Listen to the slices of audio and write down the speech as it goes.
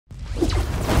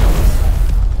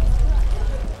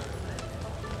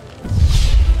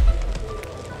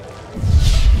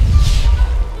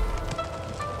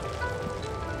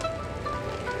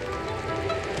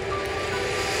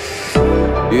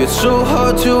It's so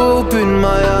hard to open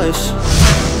my eyes.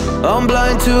 I'm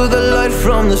blind to the light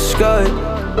from the sky.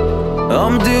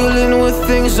 I'm dealing with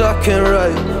things I can't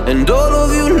write. And all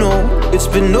of you know it's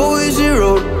been no easy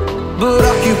road, but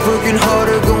I keep working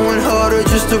harder, going harder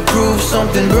just to prove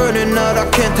something. Burning out, I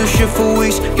can't do shit for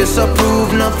weeks. Guess I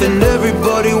proved nothing.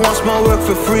 Everybody wants my work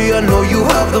for free. I know you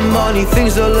have the money,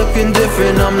 things are looking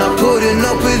different. I'm not putting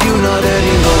up with you, not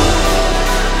anymore.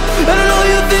 And I know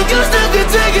you think you still can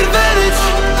take advantage,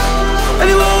 and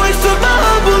you always took my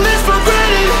humbleness for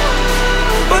granted.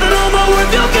 But I know my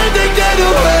worth, you can't take that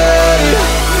away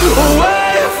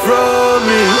from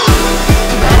me.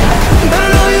 And I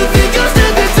know you think you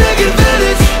still can take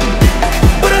advantage,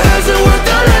 but it hasn't worked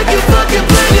out like you fucking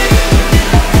planned it.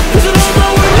 'Cause I know my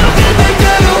worth, you can't take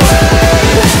that away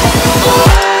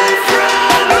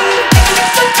from me.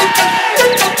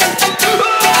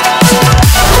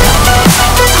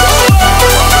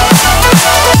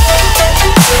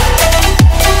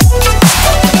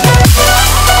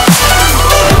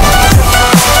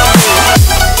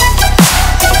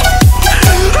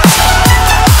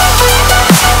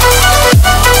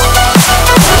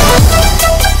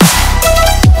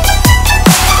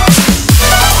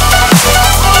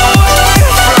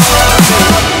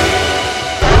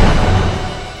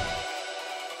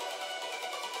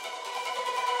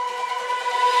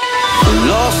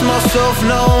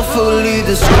 Now I'm fully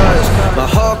disguised. My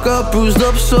heart got bruised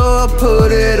up, so I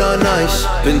put it on ice.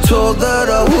 Been told that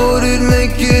I wouldn't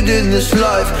make it in this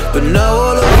life, but now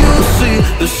all of you see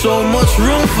there's so much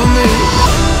room for me.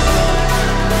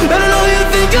 And I know you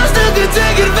think I still can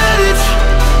take advantage,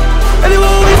 and you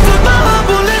always took my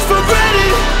humbleness for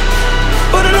granted.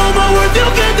 But I know my worth, you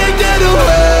can't take that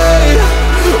away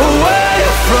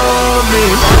from me.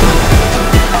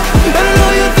 And I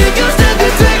know you think you still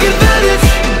can take advantage,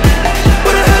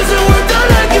 but it hasn't worked out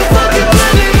like you fucking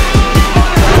planned it.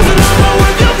 'Cause I know my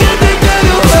worth, you can't take that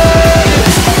away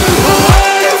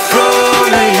from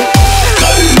me.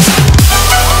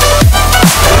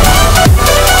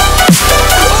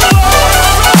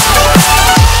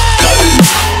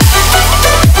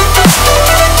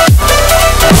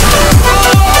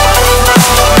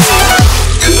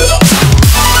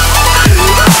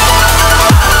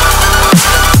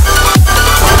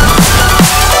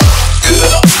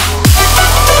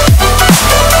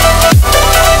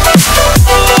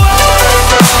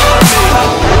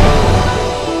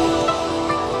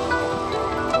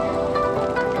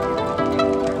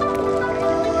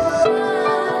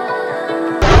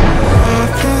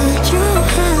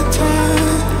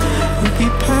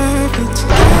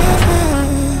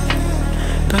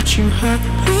 You hurt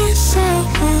me so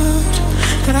much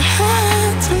that I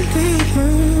had to leave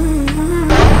you.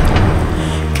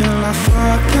 Girl, I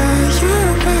thought that you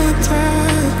and I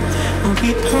would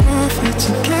be perfect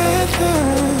together,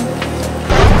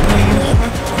 but you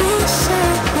hurt me so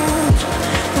much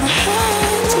that I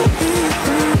had to leave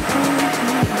you.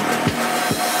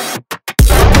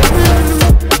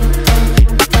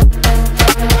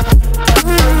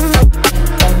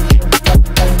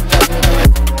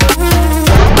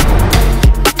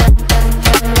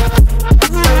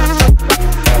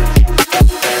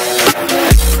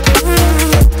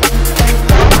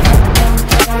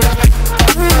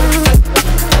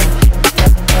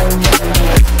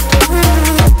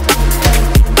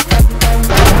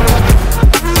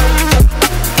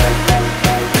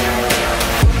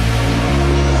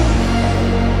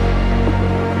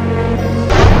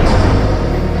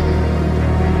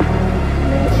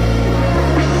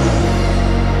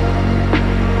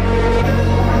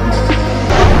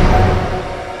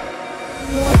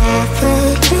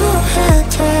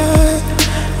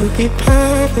 Be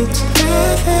perfect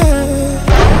together,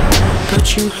 but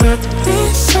you hurt me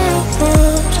so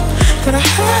much that I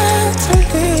had to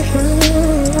leave you.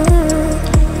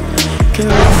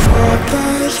 Girl, I thought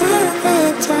that you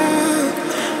and I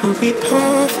would be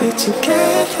perfect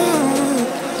together,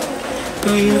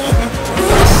 but you hurt me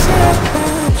so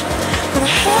much that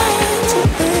I had to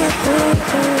leave you.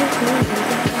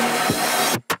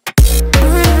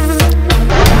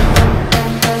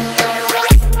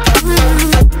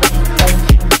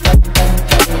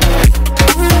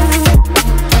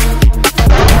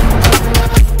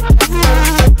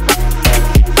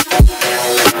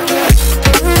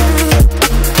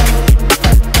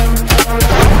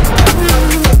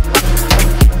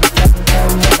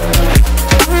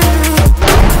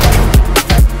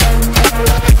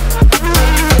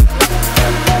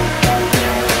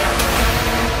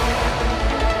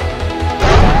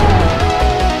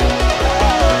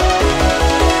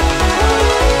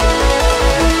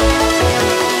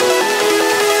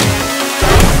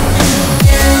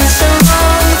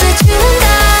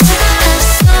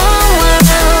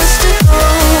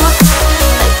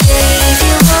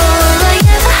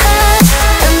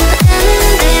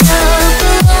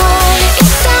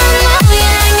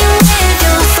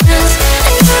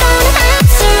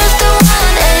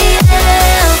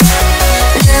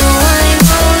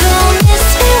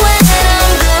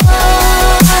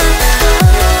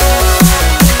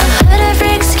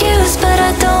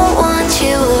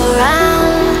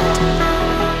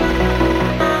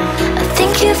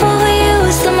 you for who you